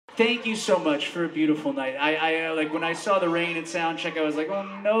thank you so much for a beautiful night. I like when I saw the rain at soundcheck, I was like, oh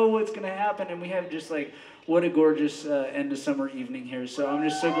no, what's gonna happen? And we have just like, what a gorgeous end of summer evening here. So I'm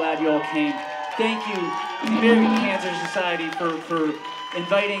just so glad you all came. Thank you, the American Cancer Society, for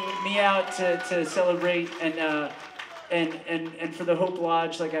inviting me out to celebrate, and for the Hope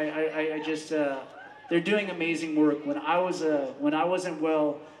Lodge. Like I just they're doing amazing work. When I wasn't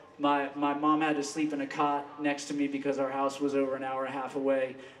well, my mom had to sleep in a cot next to me because our house was over an hour and a half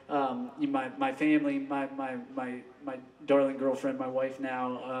away. My family, my darling girlfriend, my wife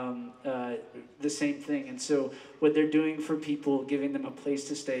now, the same thing. And so what they're doing for people, giving them a place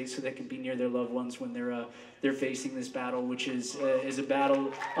to stay so they can be near their loved ones when they're facing this battle, which is a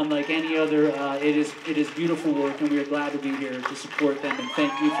battle unlike any other. It is beautiful work, and we are glad to be here to support them, and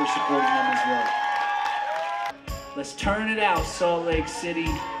thank you for supporting them as well. Let's turn it out, Salt Lake City.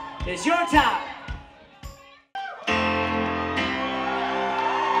 It's your time.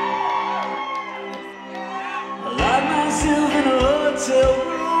 I locked myself in a hotel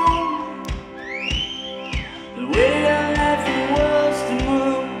room. The way I left the world's to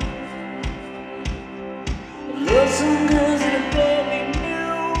move. I loved some girls that I barely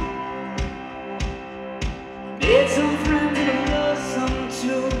knew. Made some friends and I lost some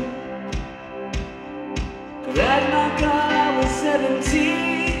too. Crashed my car, I was 17.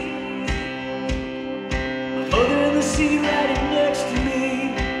 Mother in the seat riding next to me.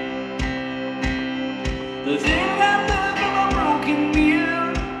 The thing I love from a broken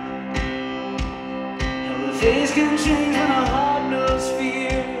mirror. How the face can change when a heart knows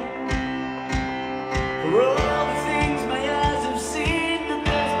fear. For all the things my eyes have seen, the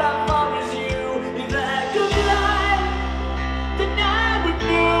best by far is you. If I could fly, then I would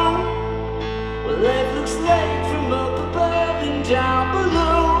know what life looks like from up above and down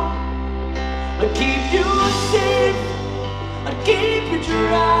below. I keep you safe, I keep you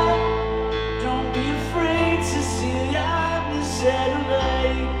dry. Don't be afraid, Cecilia, I'm the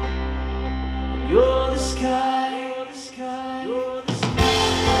satellite. You're the sky, you're the sky, you're the sky.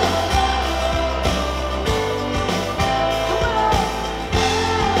 Come on.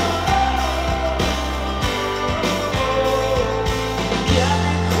 Got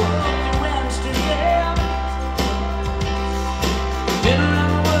me caught in Amsterdam. Been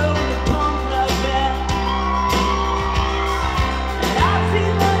around the world with a punk like that. And I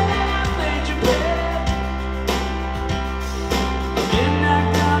feel like I played Japan. I've been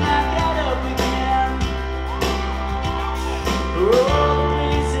knocked down, I got up again. For all the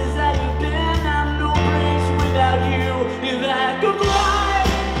places that you've been, I'm no place without you. If I could fly,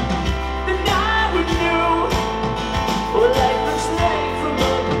 then I would know what life looks like from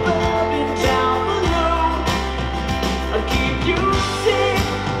up above and down below. I'll keep you safe,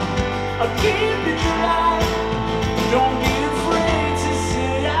 I'll keep you dry. Don't be afraid to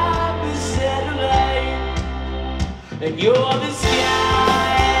say I'm the satellite, and you're the sky.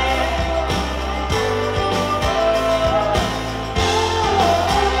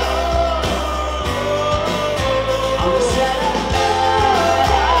 I'm the satellite,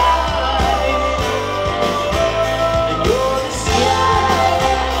 and you're the sky.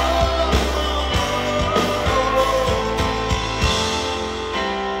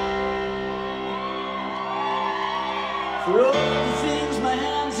 For all the things my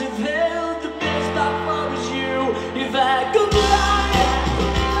hands have held, the best by far is you. If I could fly,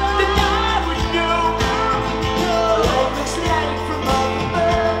 then I would know what life looks like from up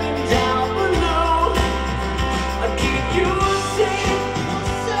above and down below. I keep you safe,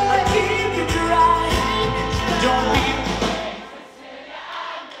 I keep you dry. Don't be afraid to say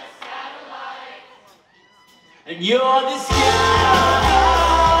I'm the satellite, and you're the sky.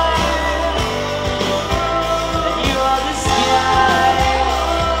 And you're the sky.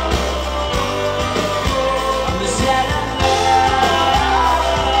 I'm the satellite,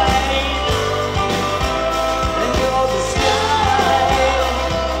 and you're the sky.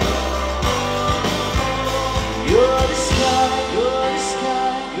 You're the sky, you're the sky,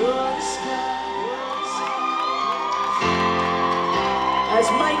 you're the sky, you're the sky. That's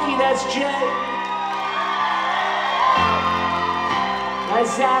Mikey, that's Jay.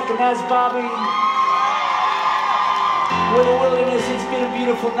 That's Zach, and that's Bobby. We're the Wilderness. It's been a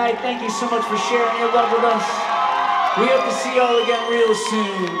beautiful night. Thank you so much for sharing your love with us. We hope to see you all again real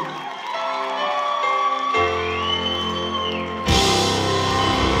soon.